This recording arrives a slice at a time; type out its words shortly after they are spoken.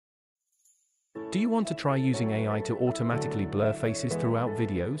Do you want to try using AI to automatically blur faces throughout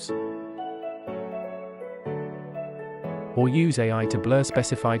videos? Or use AI to blur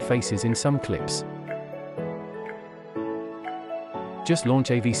specified faces in some clips? Just launch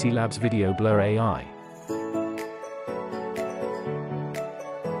AVC Labs Video Blur AI.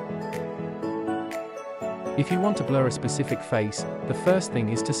 If you want to blur a specific face, the first thing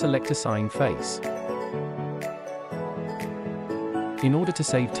is to select Assign Face. In order to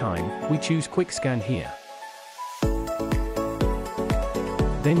save time, we choose Quick Scan here.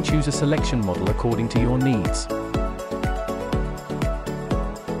 Then choose a selection model according to your needs.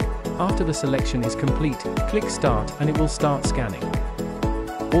 After the selection is complete, click Start and it will start scanning.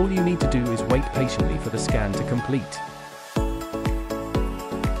 All you need to do is wait patiently for the scan to complete.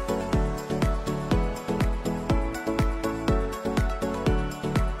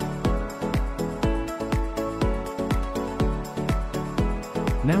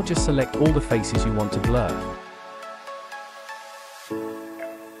 Now just select all the faces you want to blur.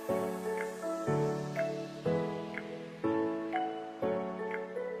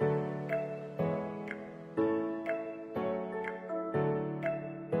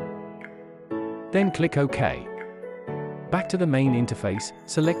 Then click OK. Back to the main interface,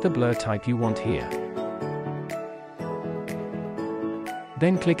 select the blur type you want here.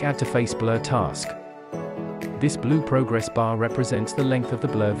 Then click Add to Face Blur Task. This blue progress bar represents the length of the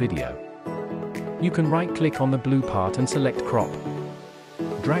blur video. You can right-click on the blue part and select Crop.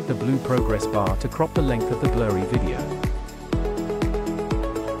 Drag the blue progress bar to crop the length of the blurry video.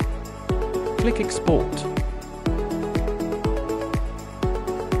 Click Export.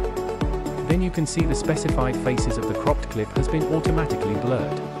 Then you can see the specified faces of the cropped clip has been automatically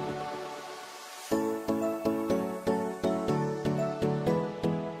blurred.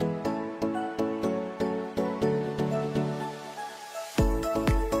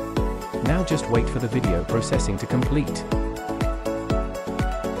 Now just wait for the video processing to complete.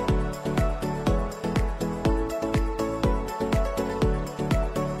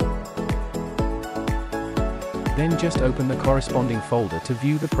 Then just open the corresponding folder to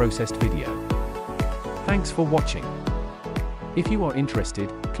view the processed video. Thanks for watching. If you are interested,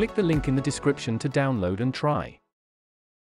 click the link in the description to download and try.